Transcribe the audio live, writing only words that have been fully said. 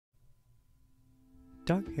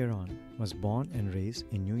Doug Heron was born and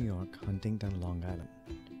raised in New York, Huntington, Long Island.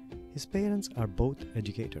 His parents are both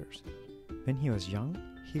educators. When he was young,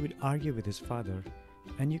 he would argue with his father,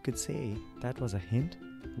 and you could say that was a hint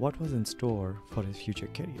what was in store for his future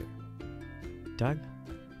career. Doug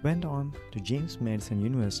went on to James Madison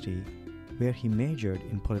University, where he majored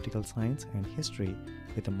in political science and history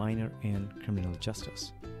with a minor in criminal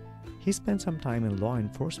justice. He spent some time in law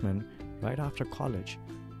enforcement right after college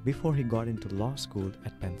before he got into law school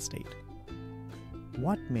at Penn State.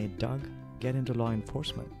 What made Doug get into law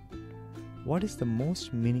enforcement? What is the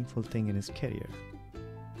most meaningful thing in his career?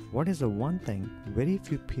 What is the one thing very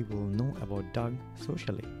few people know about Doug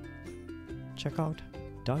socially? Check out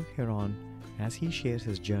Doug Heron as he shares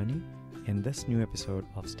his journey in this new episode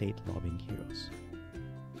of State Lobbying Heroes.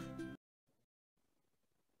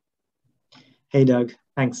 Hey Doug,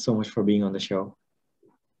 thanks so much for being on the show.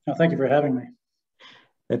 Oh, thank you for having me.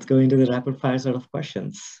 Let's go into the rapid fire set of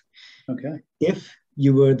questions. Okay. If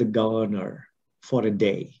you were the governor for a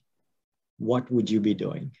day, what would you be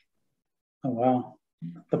doing? Oh, wow.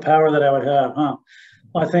 The power that I would have, huh?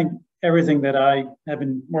 Well, I think everything that I have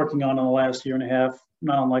been working on in the last year and a half,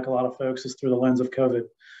 not unlike a lot of folks, is through the lens of COVID.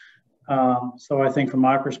 So I think from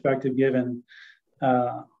my perspective, given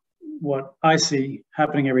what I see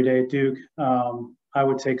happening every day at Duke, I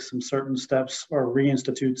would take some certain steps or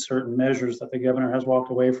reinstitute certain measures that the governor has walked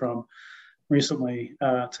away from recently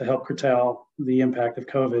to help curtail the impact of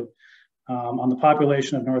COVID on the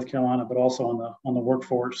population of North Carolina, but also on the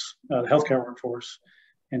workforce, the healthcare workforce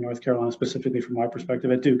in North Carolina, specifically from my perspective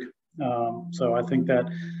at Duke. So I think that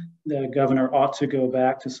the governor ought to go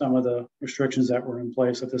back to some of the restrictions that were in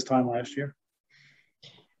place at this time last year.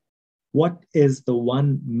 What is the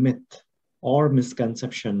one myth or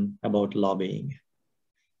misconception about lobbying?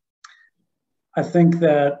 I think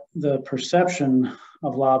that the perception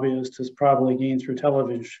of lobbyists is probably gained through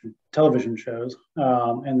television shows,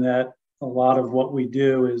 and that a lot of what we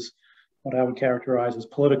do is what I would characterize as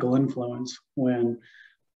political influence, when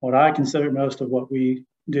what I consider most of what we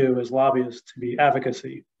do as lobbyists to be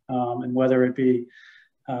advocacy, and whether it be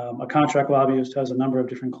a contract lobbyist who has a number of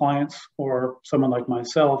different clients, or someone like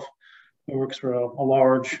myself who works for a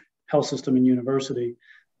large health system and university.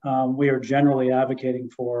 We are generally advocating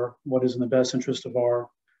for what is in the best interest of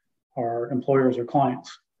our employers or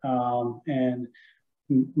clients. And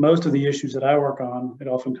most of the issues that I work on, it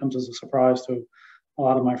often comes as a surprise to a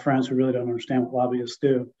lot of my friends who really don't understand what lobbyists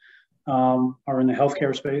do, are in the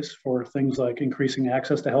healthcare space for things like increasing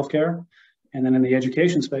access to healthcare, and then in the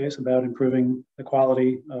education space about improving the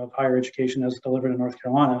quality of higher education as delivered in North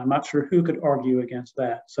Carolina. I'm not sure who could argue against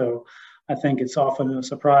that. So I think it's often a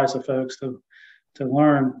surprise to folks to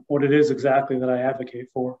learn what it is exactly that I advocate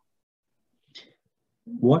for.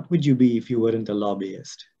 What would you be if you weren't a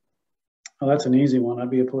lobbyist? Oh, that's an easy one. I'd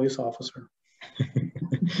be a police officer.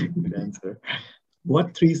 Good answer.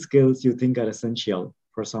 What three skills do you think are essential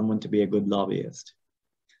for someone to be a good lobbyist?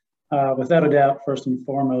 Without a doubt, first and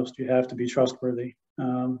foremost, you have to be trustworthy.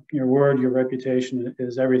 Your word, your reputation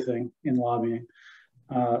is everything in lobbying.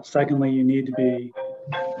 Secondly, you need to be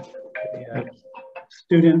a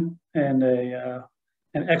student and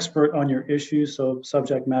an expert on your issues, so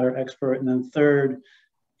subject matter expert. And then third,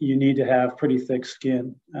 you need to have pretty thick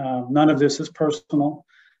skin. None of this is personal.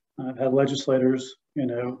 I've had legislators,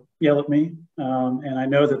 yell at me, and I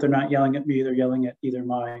know that they're not yelling at me; they're yelling at either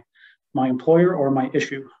my employer or my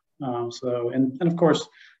issue. And of course,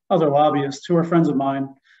 other lobbyists who are friends of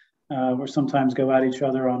mine, we sometimes go at each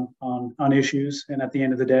other on issues, and at the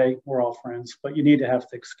end of the day, we're all friends. But you need to have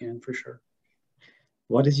thick skin for sure.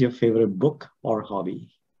 What is your favorite book or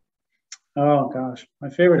hobby? Oh gosh, my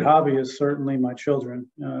favorite hobby is certainly my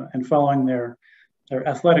children and following their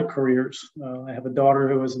athletic careers. I have a daughter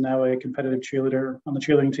who is now a competitive cheerleader on the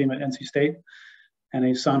cheerleading team at NC State, and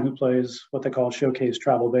a son who plays what they call showcase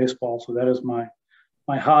travel baseball. So that is my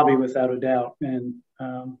hobby without a doubt. And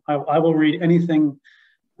I will read anything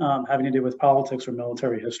having to do with politics or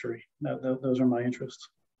military history. Those are my interests.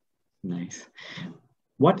 Nice.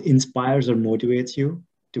 What inspires or motivates you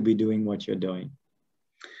to be doing what you're doing?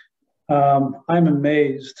 I'm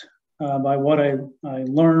amazed by what I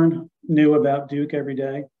learn new about Duke every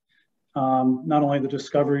day. Not only the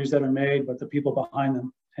discoveries that are made, but the people behind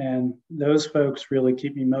them. And those folks really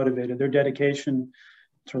keep me motivated. Their dedication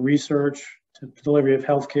to research, to delivery of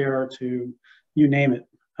healthcare, to you name it,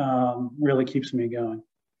 really keeps me going.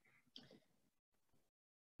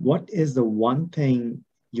 What is the one thing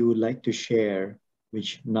you would like to share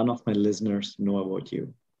which none of my listeners know about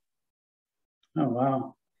you? Oh,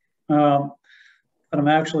 wow. But I'm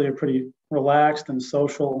actually a pretty relaxed and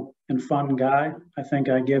social and fun guy. I think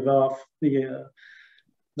I give off the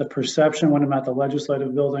the perception when I'm at the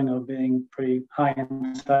legislative building of being pretty high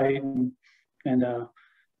and tight and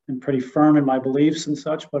pretty firm in my beliefs and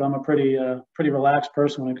such, but I'm a pretty relaxed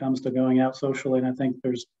person when it comes to going out socially. And I think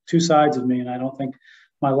there's two sides of me, and I don't think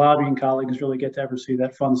my lobbying colleagues really get to ever see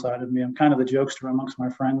that fun side of me. I'm kind of the jokester amongst my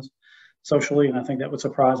friends socially, and I think that would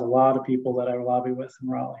surprise a lot of people that I lobby with in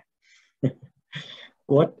Raleigh.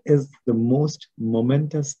 What is the most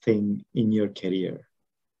momentous thing in your career?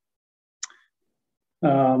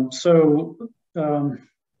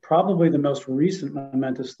 Probably the most recent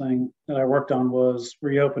momentous thing that I worked on was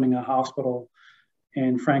reopening a hospital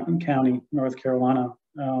in Franklin County, North Carolina.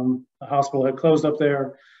 The hospital had closed up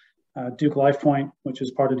there. Duke LifePoint, which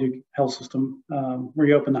is part of Duke Health System,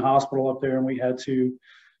 reopened the hospital up there, and we had to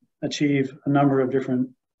achieve a number of different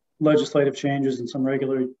legislative changes and some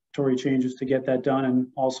regulatory changes to get that done, and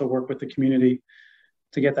also work with the community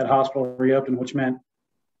to get that hospital reopened, which meant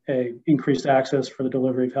increased access for the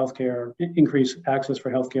delivery of healthcare, increased access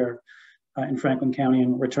for healthcare in Franklin County,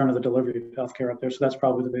 and return of the delivery of healthcare up there. So that's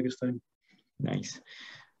probably the biggest thing. Nice.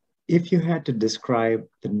 If you had to describe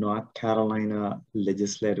the North Carolina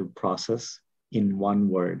legislative process in one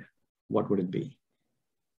word, what would it be?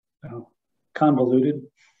 Convoluted.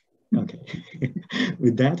 Okay.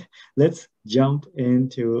 With that, let's jump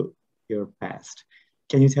into your past.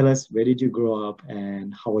 Can you tell us, where did you grow up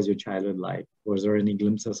and how was your childhood like? Was there any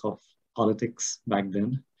glimpses of politics back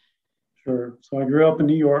then? Sure. So I grew up in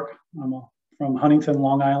New York. I'm from Huntington,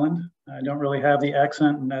 Long Island. I don't really have the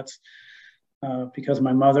accent, and that's because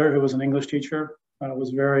my mother, who was an English teacher, was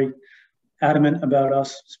very adamant about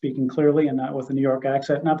us speaking clearly and not with a New York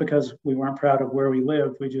accent, not because we weren't proud of where we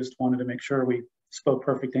lived. We just wanted to make sure we spoke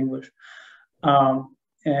perfect English.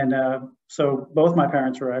 So both my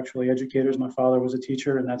parents were actually educators. My father was a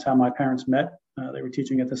teacher, and that's how my parents met. They were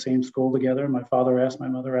teaching at the same school together. My father asked my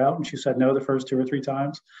mother out, and she said no the first 2 or 3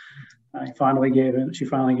 times. She finally gave in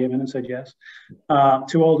and said yes.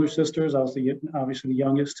 2 older sisters. I was obviously the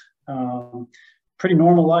youngest. Pretty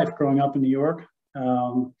normal life growing up in New York.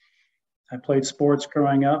 I played sports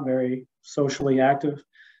growing up, very socially active.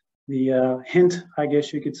 The hint, I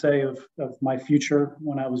guess you could say, of my future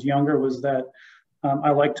when I was younger was that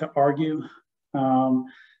I like to argue.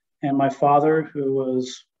 And my father, who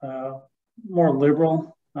was more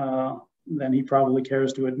liberal than he probably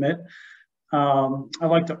cares to admit, I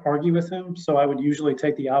like to argue with him. So I would usually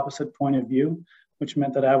take the opposite point of view, which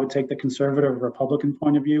meant that I would take the conservative Republican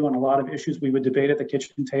point of view on a lot of issues we would debate at the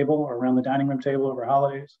kitchen table or around the dining room table over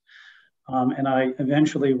holidays. And I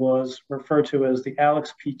eventually was referred to as the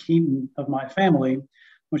Alex P. Keaton of my family,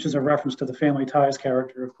 which is a reference to the Family Ties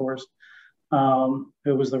character, of course,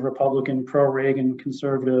 who was the Republican, pro-Reagan,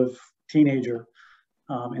 conservative teenager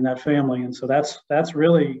in that family. And so that's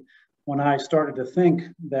really when I started to think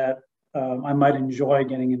that I might enjoy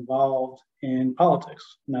getting involved in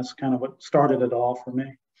politics. And that's kind of what started it all for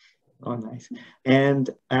me. Oh, nice. And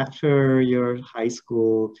after your high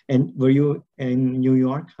school, and were you in New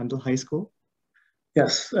York until high school?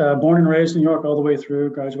 Yes, born and raised in New York all the way through,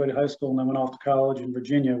 graduated high school, and then went off to college in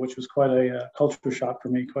Virginia, which was quite a culture shock for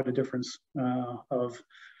me, quite a difference of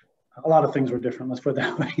a lot of things were different, let's put it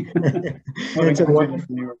that way.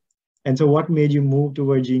 And so what made you move to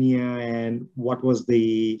Virginia, and what was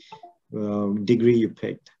the degree you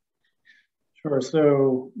picked? Sure.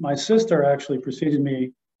 So my sister actually preceded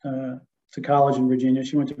me to college in Virginia.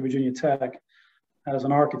 She went to Virginia Tech as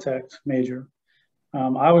an architect major.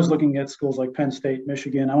 I was looking at schools like Penn State,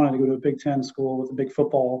 Michigan. I wanted to go to a Big Ten school with a big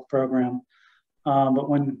football program. But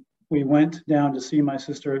when we went down to see my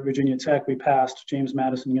sister at Virginia Tech, we passed James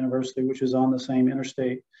Madison University, which is on the same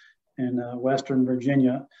interstate in Western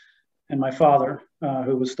Virginia. And my father,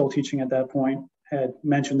 who was still teaching at that point, had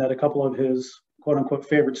mentioned that a couple of his quote unquote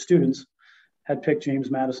favorite students had picked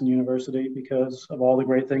James Madison University because of all the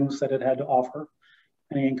great things that it had to offer.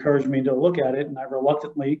 And he encouraged me to look at it, and I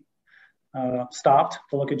reluctantly stopped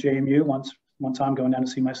to look at JMU one time going down to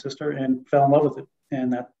see my sister and fell in love with it.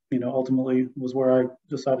 And that, ultimately was where I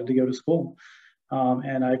decided to go to school.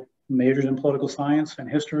 And I majored in political science and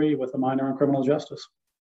history with a minor in criminal justice.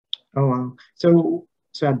 Oh, wow.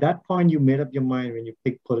 So at that point, you made up your mind when you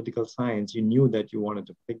picked political science, you knew that you wanted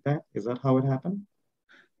to pick that. Is that how it happened?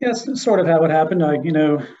 Yes, that's sort of how it happened.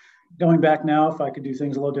 Going back now, if I could do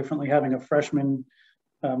things a little differently, having a freshman,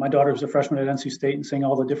 my daughter was a freshman at NC State, and seeing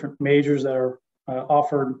all the different majors that are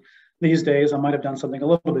offered these days, I might have done something a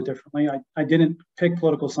little bit differently. I didn't pick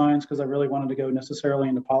political science because I really wanted to go necessarily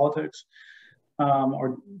into politics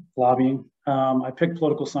or lobbying. I picked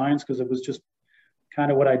political science because it was just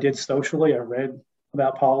kind of what I did socially. I read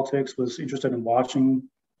about politics, was interested in watching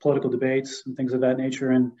political debates and things of that nature.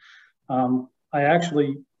 And I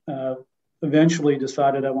actually eventually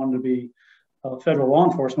decided I wanted to be a federal law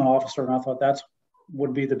enforcement officer, and I thought that's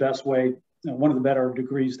would be the best way, one of the better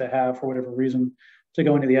degrees to have for whatever reason, to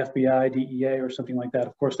go into the FBI, DEA, or something like that.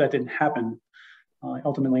 Of course, that didn't happen. I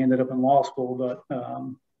ultimately ended up in law school, but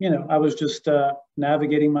I was just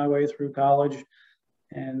navigating my way through college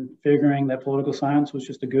and figuring that political science was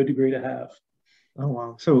just a good degree to have. Oh,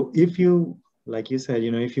 wow. So if you, like you said,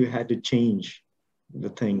 if you had to change the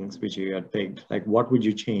things which you had picked, like what would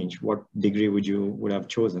you change? What degree would have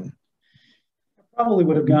chosen? I probably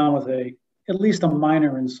would have gone with at least a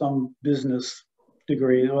minor in some business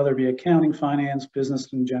degree, whether it be accounting, finance,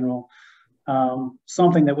 business in general,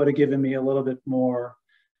 something that would have given me a little bit more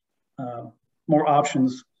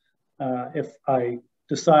options if I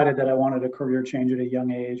decided that I wanted a career change at a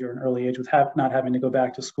young age or an early age, with not having to go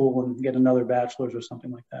back to school and get another bachelor's or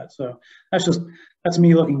something like that. So that's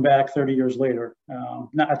me looking back 30 years later.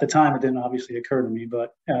 Not at the time, it didn't obviously occur to me,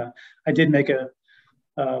 but I did make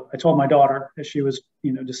I told my daughter as she was,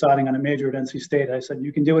 deciding on a major at NC State, I said,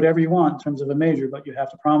 you can do whatever you want in terms of a major, but you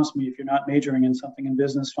have to promise me if you're not majoring in something in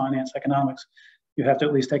business, finance, economics, you have to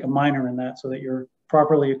at least take a minor in that so that you're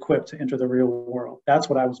properly equipped to enter the real world. That's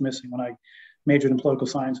what I was missing when I majored in political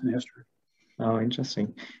science and history. Oh,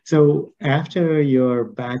 interesting. So after your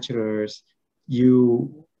bachelor's,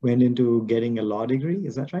 you went into getting a law degree,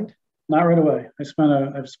 is that right? Not right away.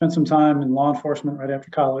 I've spent some time in law enforcement right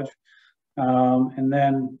after college. And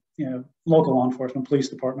then, local law enforcement, police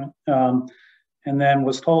department, and then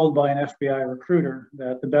was told by an FBI recruiter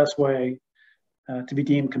that the best way to be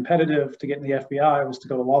deemed competitive to get in the FBI was to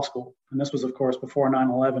go to law school. And this was, of course, before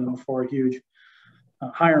 9/11, before a huge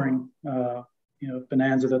hiring,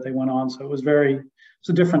 bonanza that they went on. So it's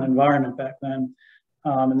a different environment back then.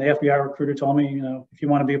 And the FBI recruiter told me, if you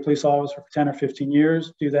want to be a police officer for 10 or 15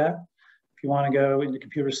 years, do that. If you want to go into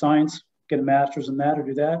computer science, get a master's in that or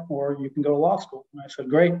do that, or you can go to law school. And I said,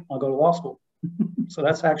 great, I'll go to law school. So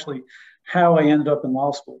that's actually how I ended up in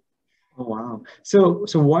law school. Oh, wow. So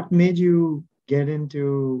what made you get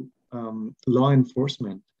into law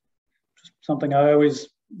enforcement? Something I always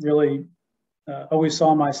really always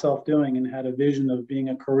saw myself doing and had a vision of being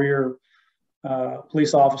a career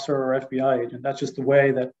police officer or FBI agent. That's just the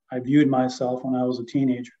way that I viewed myself when I was a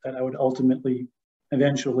teenager, that I would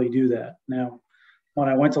eventually do that. Now, when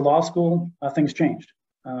I went to law school, things changed,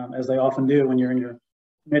 as they often do when you're in your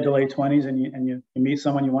mid to late 20s and you meet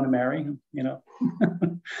someone you want to marry.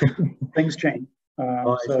 Things change.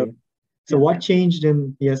 So what changed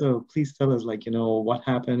so please tell us, what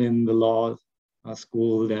happened in the law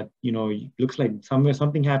school that, looks like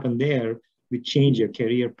something happened there which changed your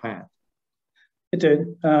career path. It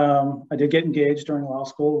did. I did get engaged during law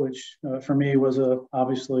school, which for me was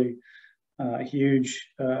obviously a huge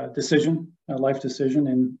decision, a life decision,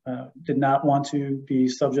 and did not want to be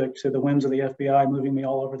subject to the whims of the FBI moving me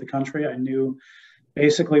all over the country. I knew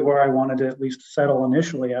basically where I wanted to at least settle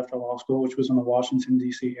initially after law school, which was in the Washington,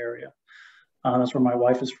 D.C. area. That's where my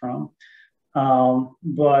wife is from.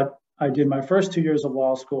 But I did my first 2 years of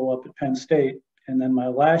law school up at Penn State, and then my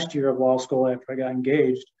last year of law school after I got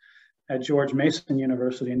engaged at James Madison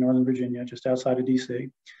University in Northern Virginia, just outside of D.C.,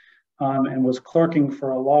 and was clerking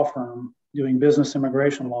for a law firm doing business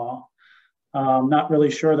immigration law. Not really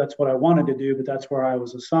sure that's what I wanted to do, but that's where I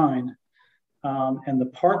was assigned. And the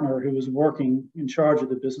partner who was working in charge of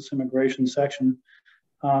the business immigration section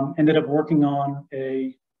ended up working on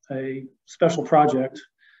a special project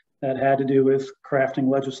that had to do with crafting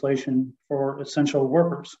legislation for essential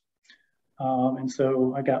workers. And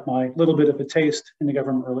so I got my little bit of a taste into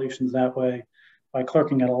government relations that way by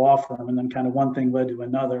clerking at a law firm, and then kind of one thing led to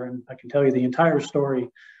another. And I can tell you the entire story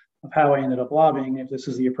of how I ended up lobbying, if this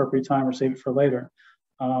is the appropriate time, or save it for later.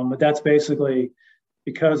 But that's basically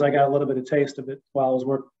because I got a little bit of taste of it while I was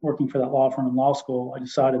working for that law firm in law school. I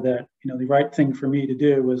decided that the right thing for me to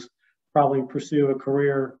do was probably pursue a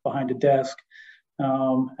career behind a desk,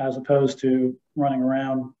 as opposed to running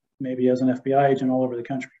around maybe as an FBI agent all over the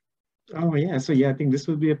country. Oh yeah, so I think this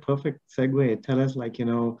would be a perfect segue. Tell us,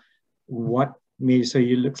 what made, so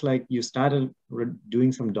it looks like you started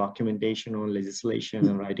doing some documentation on legislation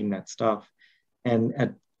and writing that stuff. And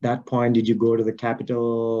at that point, did you go to the Capitol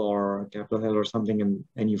or Capitol Hill or something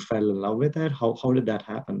and you fell in love with it? How did that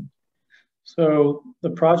happen? So the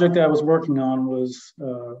project I was working on was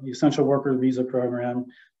the Essential Worker Visa Program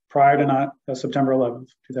prior to September 11th,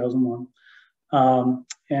 2001.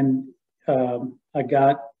 I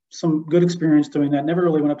got some good experience doing that. Never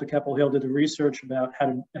really went up to Capitol Hill, did the research about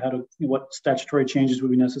what statutory changes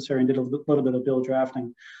would be necessary, and did a little bit of bill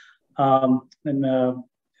drafting. The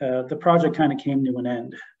project kind of came to an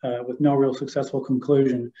end with no real successful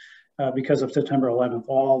conclusion. because of September 11th.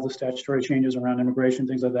 All the statutory changes around immigration,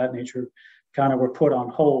 things of that nature, kind of were put on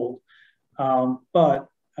hold. But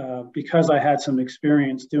because I had some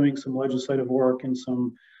experience doing some legislative work and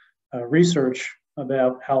some research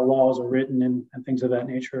about how laws are written and things of that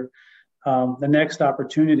nature, the next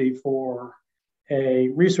opportunity for a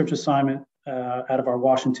research assignment out of our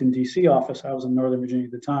Washington, D.C. office, I was in Northern Virginia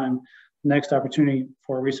at the time, the next opportunity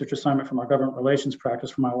for a research assignment from our government relations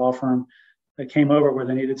practice for my law firm that came over where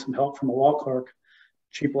they needed some help from a law clerk,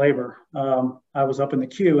 cheap labor. I was up in the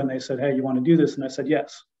queue and they said, "Hey, you want to do this?" And I said,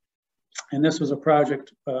 "Yes." And this was a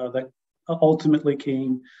project that ultimately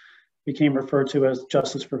became referred to as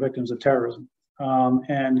Justice for Victims of Terrorism.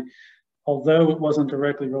 And although it wasn't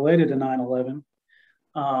directly related to 9/11,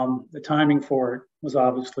 the timing for it was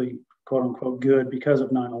obviously, quote unquote, good because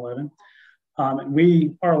of 9/11.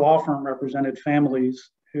 And our law firm represented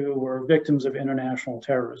families who were victims of international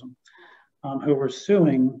terrorism, who were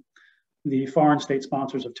suing the foreign state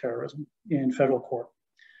sponsors of terrorism in federal court.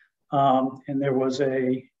 And there was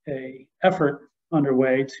a effort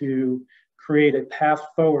underway to create a path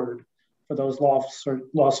forward for those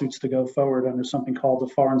lawsuits to go forward under something called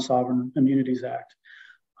the Foreign Sovereign Immunities Act.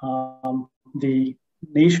 The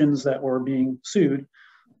nations that were being sued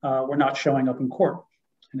were not showing up in court.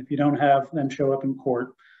 And if you don't have them show up in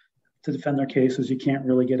court to defend their cases, you can't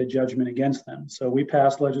really get a judgment against them. So we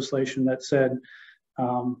passed legislation that said,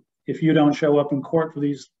 if you don't show up in court for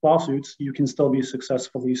these lawsuits, you can still be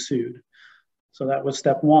successfully sued. So that was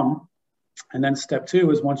step one. And then step two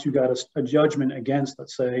is once you got a judgment against,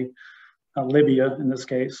 let's say, Libya in this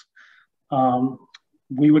case,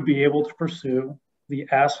 we would be able to pursue the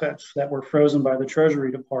assets that were frozen by the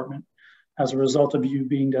Treasury Department as a result of you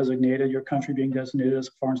being designated, your country being designated as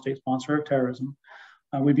a foreign state sponsor of terrorism.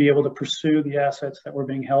 We'd be able to pursue the assets that were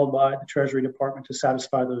being held by the Treasury Department to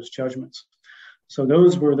satisfy those judgments. So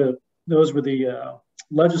those were the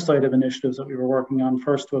legislative initiatives that we were working on,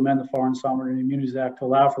 first to amend the Foreign Sovereign Immunities Act to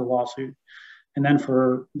allow for the lawsuit, and then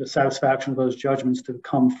for the satisfaction of those judgments to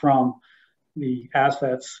come from the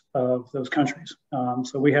assets of those countries.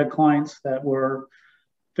 So we had clients that were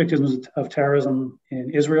victims of terrorism in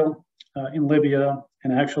Israel, in Libya,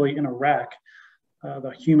 and actually in Iraq.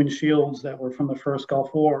 The human shields that were from the first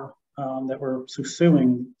Gulf War that were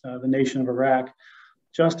suing the nation of Iraq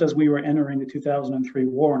just as we were entering the 2003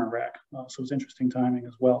 war in Iraq. So it was interesting timing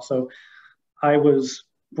as well. So I was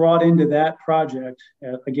brought into that project,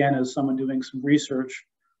 again, as someone doing some research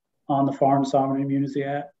on the Foreign Sovereign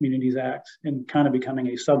Immunities Act and kind of becoming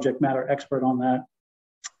a subject matter expert on that.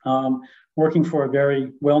 Working for a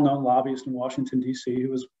very well-known lobbyist in Washington, D.C., who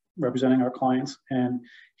was representing our clients. And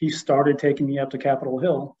he started taking me up to Capitol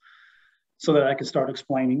Hill so that I could start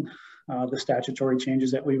explaining the statutory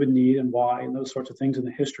changes that we would need and why and those sorts of things in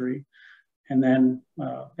the history. And then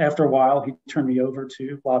after a while, he turned me over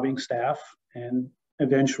to lobbying staff and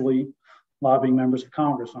eventually lobbying members of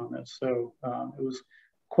Congress on this. So it was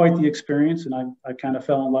quite the experience. And I kind of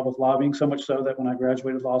fell in love with lobbying, so much so that when I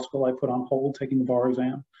graduated law school, I put on hold taking the bar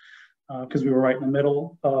exam because we were right in the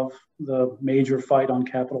middle of the major fight on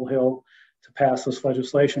Capitol Hill to pass this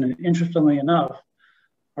legislation. And interestingly enough,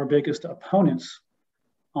 our biggest opponents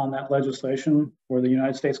on that legislation were the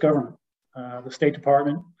United States government, the State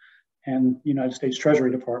Department, and the United States Treasury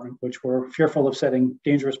Department, which were fearful of setting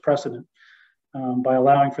dangerous precedent. By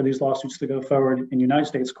allowing for these lawsuits to go forward in United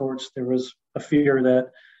States courts, there was a fear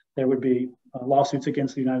that there would be lawsuits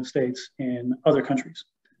against the United States in other countries,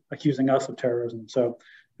 accusing us of terrorism. So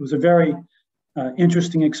it was a very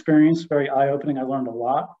interesting experience, very eye-opening. I learned a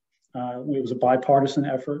lot. It was a bipartisan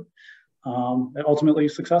effort that ultimately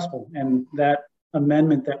was successful. And that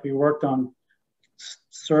amendment that we worked on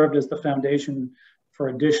served as the foundation for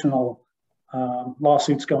additional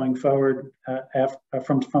lawsuits going forward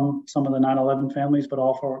from some of the 9/11 families, but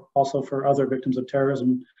also for other victims of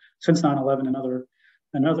terrorism since 9/11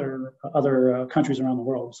 and other countries around the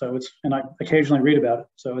world. So and I occasionally read about it.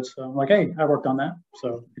 So it's like, hey, I worked on that.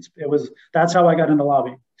 So that's how I got into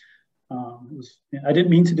lobbying. I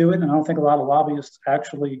didn't mean to do it, and I don't think a lot of lobbyists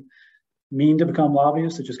actually mean to become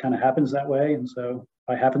lobbyists. It just kind of happens that way. And so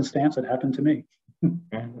by happenstance, it happened to me.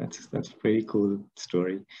 Yeah, that's a pretty cool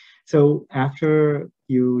story. So after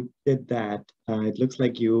you did that, it looks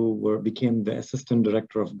like you became the assistant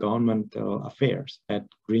director of government affairs at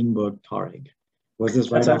Greenberg Traurig. Was this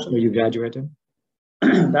right after you graduated?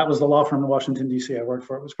 That was the law firm in Washington, D.C. I worked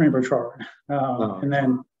for. It was Greenberg Traurig.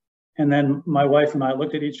 And then my wife and I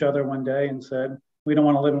looked at each other one day and said, we don't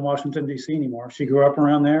want to live in Washington, D.C. anymore. She grew up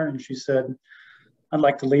around there, and she said, I'd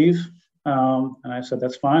like to leave. And I said,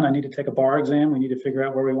 that's fine. I need to take a bar exam. We need to figure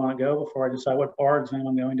out where we want to go before I decide what bar exam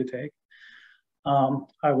I'm going to take.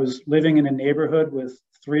 I was living in a neighborhood with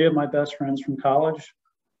three of my best friends from college,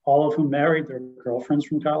 all of whom married their girlfriends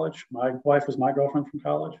from college. My wife was my girlfriend from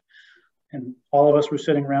college. And all of us were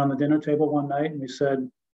sitting around the dinner table one night and we said,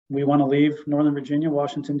 we want to leave Northern Virginia,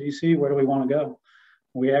 Washington, D.C. Where do we want to go?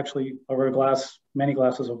 We actually, over many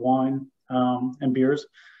glasses of wine and beers,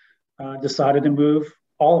 decided to move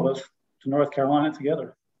all of us to North Carolina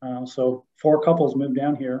together. So 4 couples moved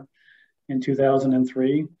down here in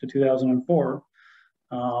 2003 to 2004.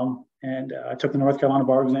 And I took the North Carolina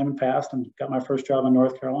bar exam and passed and got my first job in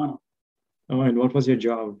North Carolina. Oh, and what was your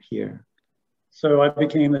job here? So I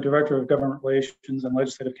became the Director of Government Relations and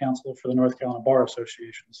Legislative Counsel for the North Carolina Bar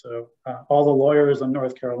Association. So all the lawyers in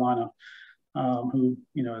North Carolina who,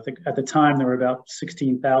 I think at the time there were about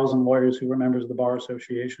 16,000 lawyers who were members of the Bar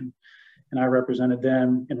Association. And I represented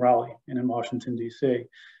them in Raleigh and in Washington, D.C.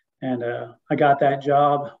 And I got that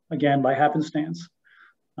job, again, by happenstance.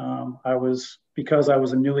 Because I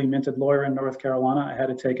was a newly minted lawyer in North Carolina, I had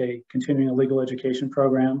to take a continuing legal education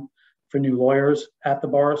program for new lawyers at the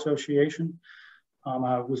Bar Association.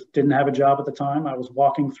 I didn't have a job at the time. I was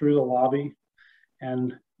walking through the lobby,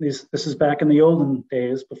 and this is back in the olden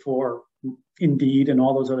days before Indeed and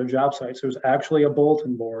all those other job sites. There was actually a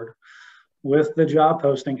bulletin board with the job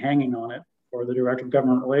posting hanging on it for the Director of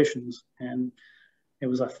Government Relations. And it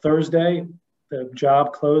was a Thursday. The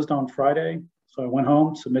job closed on Friday. So I went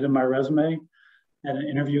home, submitted my resume, had an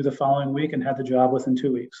interview the following week, and had the job within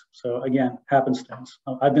 2 weeks. So again, happenstance.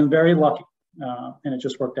 I've been very lucky, and it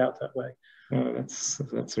just worked out that way. Oh,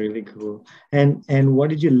 that's really cool. And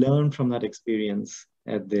what did you learn from that experience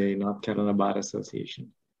at the North Carolina Bar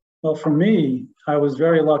Association? Well, for me, I was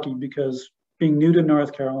very lucky because being new to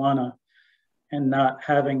North Carolina and not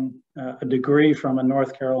having a degree from a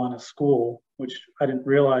North Carolina school, which I didn't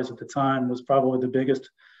realize at the time was probably the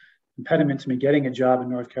biggest impediment to me getting a job in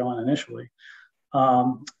North Carolina initially.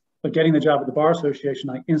 But getting the job at the Bar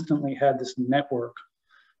Association, I instantly had this network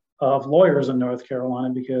of lawyers in North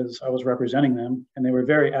Carolina because I was representing them, and they were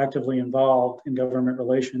very actively involved in government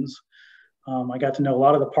relations. I got to know a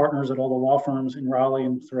lot of the partners at all the law firms in Raleigh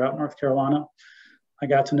and throughout North Carolina. I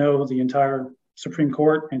got to know the entire Supreme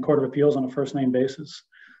Court and Court of Appeals on a first name basis.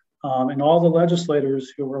 And all the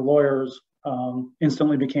legislators who were lawyers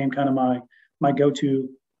instantly became kind of my go-to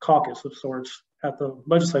caucus of sorts at the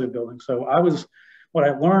legislative building. So what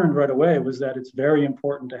I learned right away was that it's very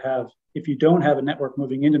important to have, if you don't have a network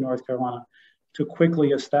moving into North Carolina, to quickly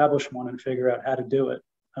establish one and figure out how to do it.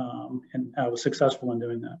 And I was successful in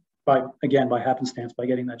doing that by happenstance, by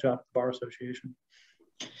getting that job at the Bar Association.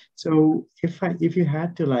 So if you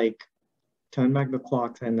had to turn back the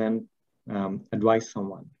clock and then advise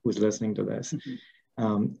someone who's listening to this,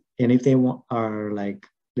 and if they want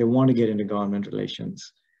to get into government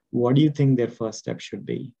relations, what do you think their first step should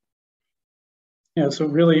be? Yeah, so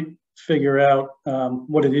really figure out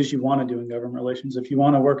what it is you want to do in government relations. If you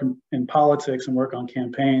want to work in politics and work on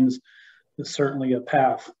campaigns, there's certainly a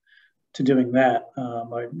path to doing that.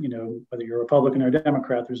 Whether you're a Republican or a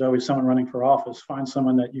Democrat, there's always someone running for office. Find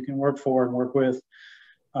someone that you can work for and work with,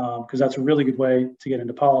 because that's a really good way to get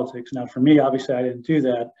into politics. Now, for me, obviously, I didn't do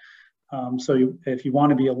that. If you want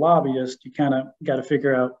to be a lobbyist, you kind of got to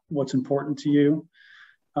figure out what's important to you.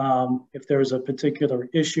 If there's a particular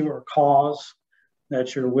issue or cause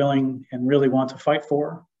that you're willing and really want to fight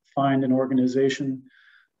for, find an organization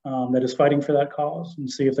that is fighting for that cause and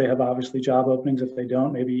see if they have obviously job openings. If they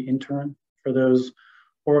don't, maybe intern for those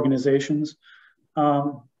organizations.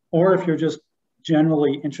 Or if you're just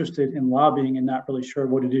generally interested in lobbying and not really sure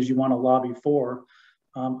what it is you want to lobby for,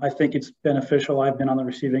 I think it's beneficial. I've been on the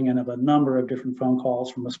receiving end of a number of different phone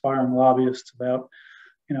calls from aspiring lobbyists about,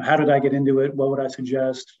 how did I get into it? What would I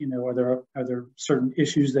suggest? Are there certain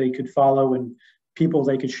issues they could follow and people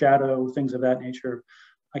they could shadow, things of that nature.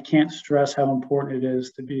 I can't stress how important it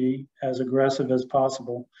is to be as aggressive as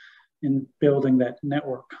possible in building that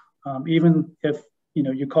network. Even if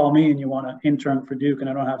you call me and you want to intern for Duke and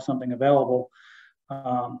I don't have something available,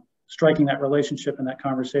 striking that relationship and that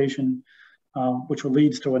conversation, which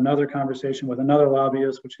leads to another conversation with another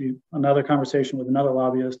lobbyist, another conversation with another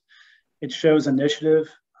lobbyist. It shows initiative.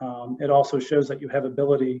 It also shows that you have the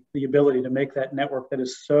ability to make that network that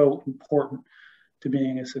is so important to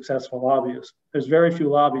being a successful lobbyist. There's very few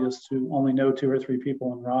lobbyists who only know 2 or 3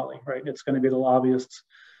 people in Raleigh, right? It's going to be the lobbyists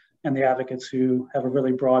and the advocates who have a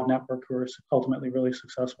really broad network who are ultimately really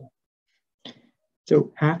successful.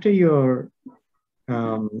 So after your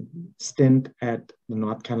stint at the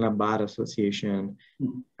North Carolina Bar Association,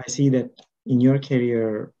 I see that in your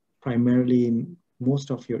career, primarily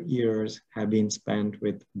most of your years have been spent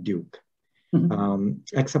with Duke,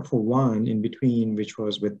 except for one in between, which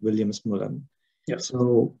was with Williams Mullen. Yes.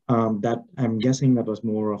 So that I'm guessing that was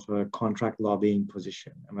more of a contract lobbying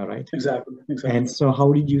position. Am I right? Exactly. Exactly. And so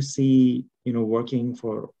how did you see, working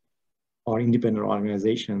for or independent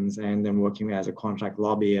organizations and then working as a contract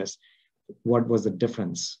lobbyist? What was the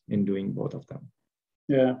difference in doing both of them?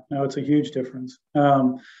 Yeah, no, it's a huge difference.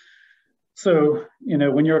 So,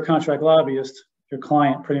 when you're a contract lobbyist, your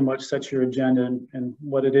client pretty much sets your agenda and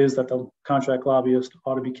what it is that the contract lobbyist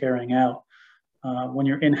ought to be carrying out. When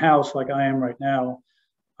you're in-house, like I am right now,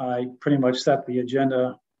 I pretty much set the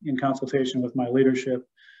agenda in consultation with my leadership,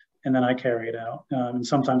 and then I carry it out. And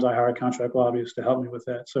sometimes I hire contract lobbyists to help me with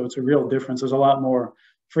that. So it's a real difference. There's a lot more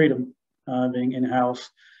freedom being in-house.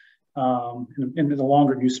 And the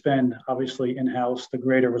longer you spend, obviously, in-house, the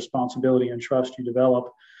greater responsibility and trust you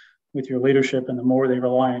develop with your leadership, and the more they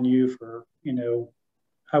rely on you for,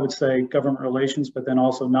 I would say government relations, but then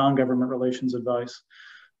also non-government relations advice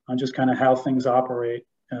on just kind of how things operate,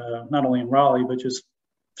 not only in Raleigh, but just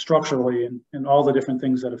structurally and all the different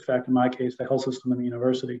things that affect, in my case, the health system and the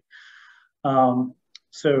university.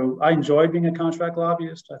 So I enjoyed being a contract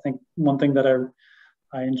lobbyist. I think one thing that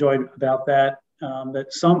I enjoyed about that, that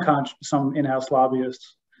some in-house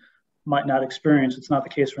lobbyists might not experience. It's not the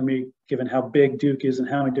case for me, given how big Duke is and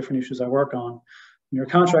how many different issues I work on. When you're a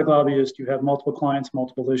contract lobbyist, you have multiple clients,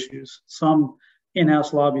 multiple issues. Some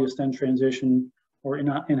in-house lobbyists then transition, or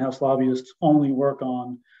in-house lobbyists only work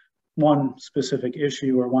on one specific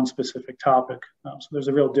issue or one specific topic. So there's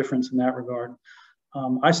a real difference in that regard.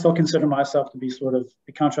 I still consider myself to be sort of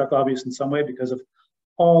a contract lobbyist in some way because of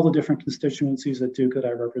all the different constituencies at Duke that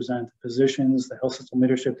I represent: the physicians, the health system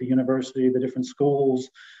leadership, the university, the different schools,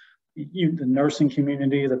 the nursing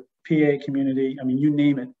community, the PA community. I mean, you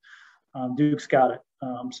name it, Duke's got it.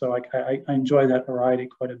 So I enjoy that variety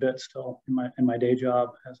quite a bit still in my day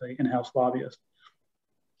job as an in-house lobbyist.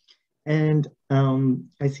 And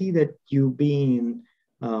I see that you've been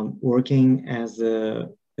working as a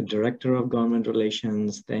director of government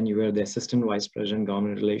relations, then you were the assistant vice president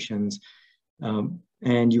government relations,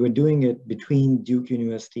 and you were doing it between Duke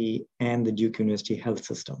University and the Duke University health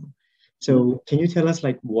system. So can you tell us,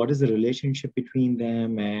 like, what is the relationship between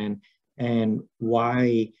them, and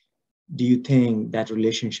why do you think that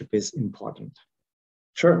relationship is important?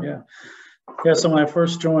 Sure, yeah. Yeah, so when I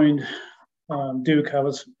first joined Duke, I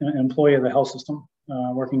was an employee of the health system,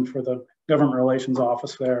 working for the government relations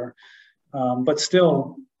office there. But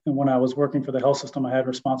still, when I was working for the health system, I had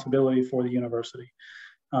responsibility for the university.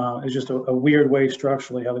 It's just a weird way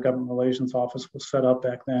structurally how the government relations office was set up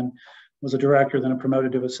back then. Was a director, then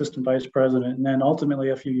promoted to assistant vice president. And then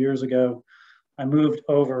ultimately a few years ago, I moved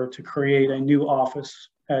over to create a new office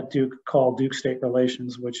at Duke called Duke State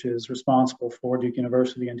Relations, which is responsible for Duke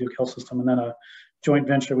University and Duke Health System, and then a joint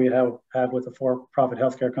venture we have with a for-profit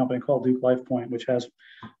healthcare company called Duke LifePoint, which has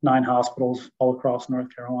 9 hospitals all across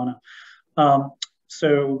North Carolina.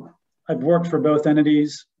 So I've worked for both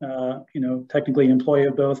entities, technically an employee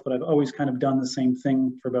of both, but I've always kind of done the same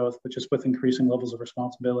thing for both, but just with increasing levels of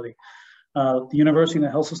responsibility. The university and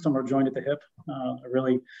the health system are joined at the hip.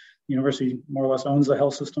 The university more or less owns the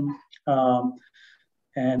health system.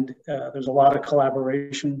 And there's a lot of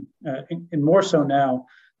collaboration, and more so now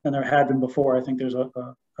than there had been before. I think there's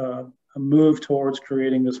a move towards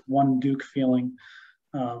creating this one Duke feeling,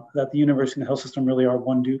 that the university and the health system really are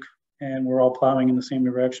one Duke, and we're all plowing in the same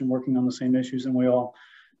direction, working on the same issues, and we all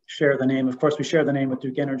share the name. Of course, we share the name with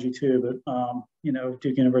Duke Energy too, but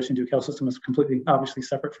Duke University and Duke Health System is completely, obviously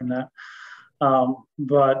separate from that.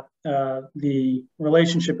 But the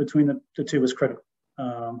relationship between the two is critical.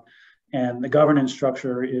 And the governance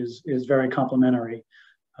structure is very complementary.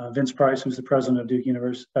 Vince Price, who's the president of Duke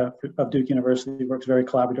University, works very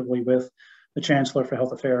collaboratively with the Chancellor for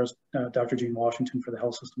Health Affairs, Dr. Gene Washington, for the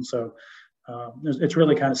health system. So it's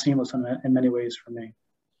really kind of seamless in many ways for me.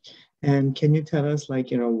 And can you tell us, like,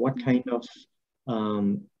 what kind of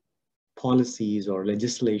policies or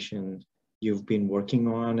legislation you've been working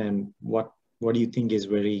on, and what do you think is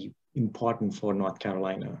very important for North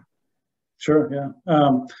Carolina? Sure, yeah.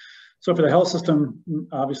 So for the health system,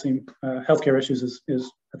 obviously, healthcare issues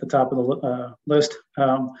is at the top of the list.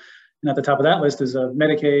 And at the top of that list is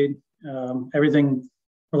Medicaid, everything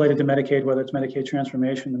related to Medicaid, whether it's Medicaid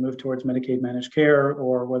transformation, the move towards Medicaid managed care,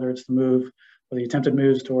 or whether it's the move or the attempted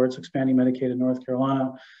moves towards expanding Medicaid in North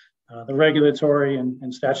Carolina. The regulatory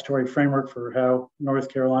and statutory framework for how North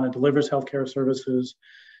Carolina delivers healthcare services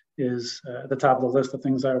is at the top of the list of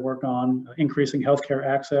things that I work on. Increasing healthcare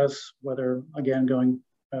access, whether, again, going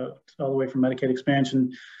all the way from Medicaid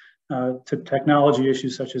expansion to technology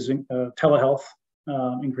issues such as telehealth,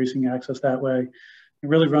 increasing access that way. It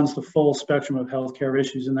really runs the full spectrum of healthcare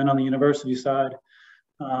issues. And then on the university side,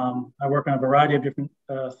 I work on a variety of different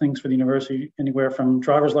things for the university, anywhere from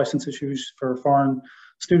driver's license issues for foreign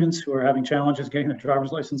students who are having challenges getting their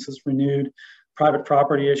driver's licenses renewed, private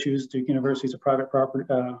property issues. Duke University is a private property,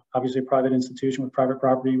 obviously a private institution with private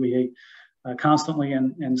property. We constantly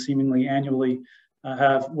and seemingly annually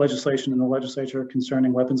have legislation in the legislature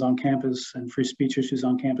concerning weapons on campus and free speech issues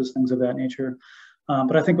on campus, things of that nature.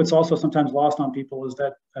 But I think what's also sometimes lost on people is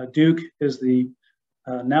that Duke is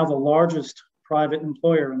now the largest private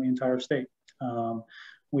employer in the entire state.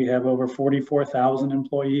 We have over 44,000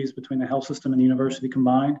 employees between the health system and the university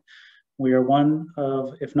combined. We are one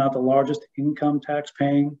of, if not the largest income tax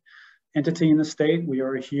paying entity in the state. We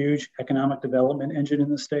are a huge economic development engine in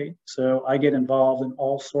the state. So I get involved in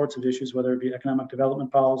all sorts of issues, whether it be economic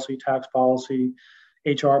development policy, tax policy,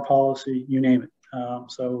 HR policy, you name it.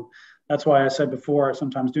 So that's why I said before, I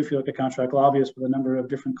sometimes do feel like a contract lobbyist with a number of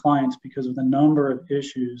different clients because of the number of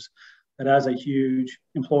issues that as a huge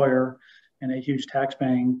employer and a huge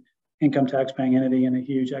income tax paying entity and a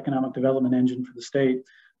huge economic development engine for the state,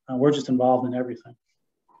 we're just involved in everything.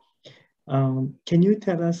 Can you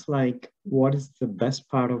tell us, like, what is the best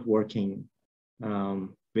part of working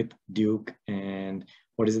with Duke, and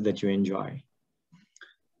what is it that you enjoy?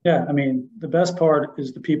 Yeah, I mean, the best part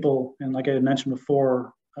is the people, and like I had mentioned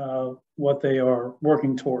before, what they are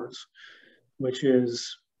working towards, which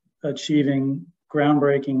is achieving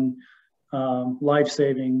groundbreaking,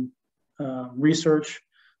 life-saving research.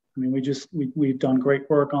 I mean, we've done great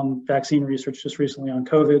work on vaccine research just recently on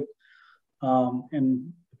COVID,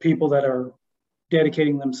 and people that are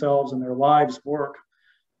dedicating themselves and their lives work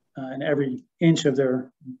and every inch of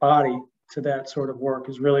their body to that sort of work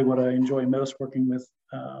is really what I enjoy most working with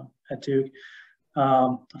at Duke.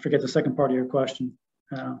 I forget the second part of your question.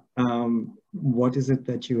 What is it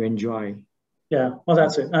that you enjoy? Yeah, well,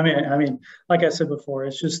 that's it. I mean, like I said before,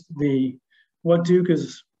 it's just what Duke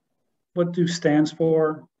stands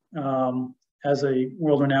for as a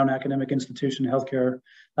world-renowned academic institution,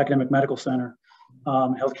 academic medical center,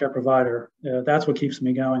 healthcare provider. That's what keeps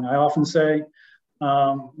me going. I often say,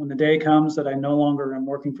 when the day comes that I no longer am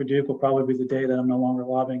working for Duke will probably be the day that I'm no longer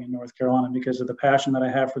lobbying in North Carolina because of the passion that I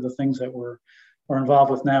have for the things that we're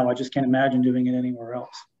involved with now. I just can't imagine doing it anywhere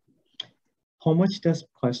else. How much does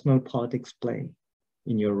personal politics play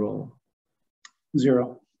in your role?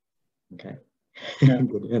 0. Okay. Yeah.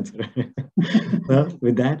 Good answer. Well,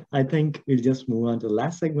 with that, I think we'll just move on to the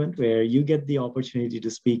last segment where you get the opportunity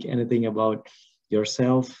to speak anything about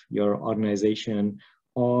yourself, your organization,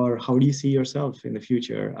 or how do you see yourself in the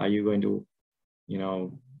future? Are you going to,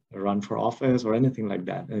 run for office or anything like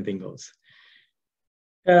that? Anything goes.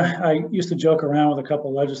 Yeah, I used to joke around with a couple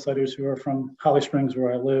of legislators who are from Holly Springs,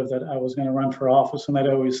 where I live, that I was going to run for office, and they'd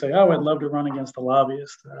always say, "Oh, I'd love to run against a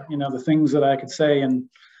lobbyist." The things that I could say and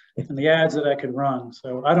the ads that I could run.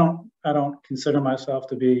 So I don't consider myself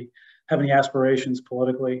to have any aspirations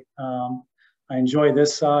politically. I enjoy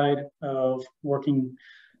this side of working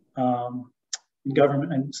in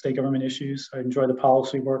government and state government issues. I enjoy the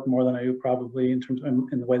policy work more than I do probably in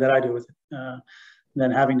the way that I do with it,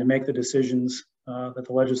 than having to make the decisions that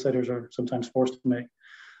the legislators are sometimes forced to make.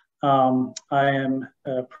 I am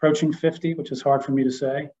approaching 50, which is hard for me to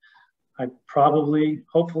say. I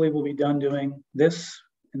hopefully will be done doing this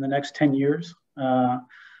in the next 10 years.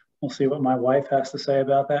 We'll see what my wife has to say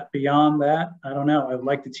about that. Beyond that, I don't know. I would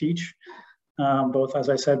like to teach. As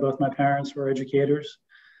I said, both my parents were educators.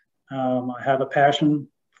 I have a passion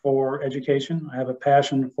for education. I have a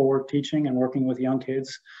passion for teaching and working with young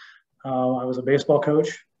kids. I was a baseball coach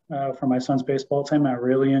for my son's baseball team. I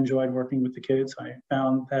really enjoyed working with the kids. I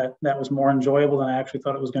found that was more enjoyable than I actually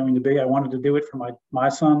thought it was going to be. I wanted to do it for my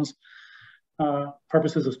son's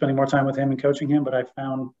purposes of spending more time with him and coaching him, but I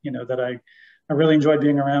found that I really enjoyed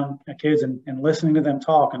being around kids and listening to them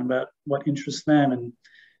talk and about what interests them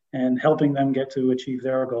and helping them get to achieve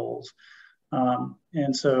their goals.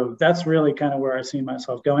 And so that's really kind of where I see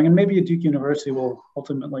myself going. And maybe Duke University will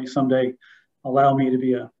ultimately someday allow me to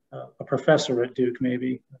be a professor at Duke,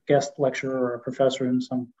 maybe a guest lecturer or a professor in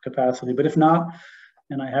some capacity. But if not,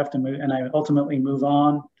 and I have to move, and I ultimately move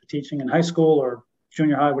on to teaching in high school or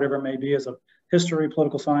junior high, whatever it may be, as a history,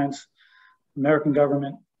 political science, American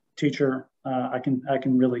government teacher, I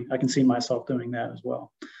can see myself doing that as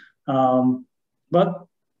well. But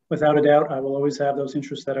without a doubt, I will always have those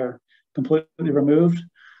interests that are completely removed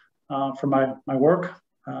from my work.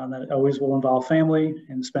 That always will involve family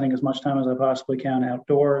and spending as much time as I possibly can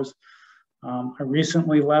outdoors. I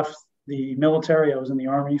recently left the military. I was in the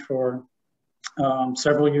Army for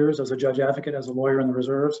several years as a judge advocate, as a lawyer in the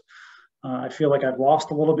reserves. I feel like I've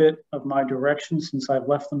lost a little bit of my direction since I've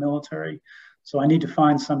left the military. So I need to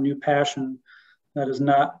find some new passion that is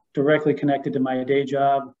not directly connected to my day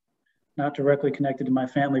job, not directly connected to my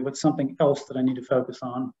family, but something else that I need to focus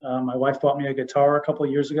on. My wife bought me a guitar a couple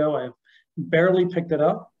of years ago. I barely picked it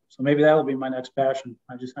up, so maybe that'll be my next passion.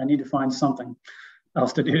 I need to find something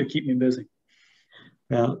else to do to keep me busy.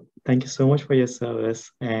 Well, thank you so much for your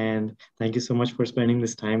service, and thank you so much for spending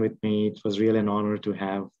this time with me. It was really an honor to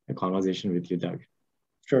have a conversation with you, Doug.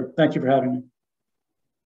 Sure. Thank you for having me.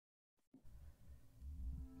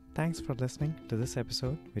 Thanks for listening to this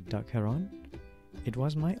episode with Doug Heron. It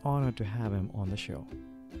was my honor to have him on the show.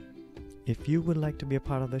 If you would like to be a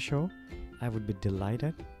part of the show, I would be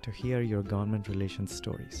delighted to hear your government relations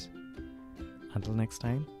stories. Until next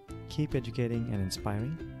time, keep educating and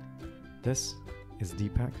inspiring. This is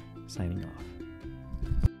Deepak signing off.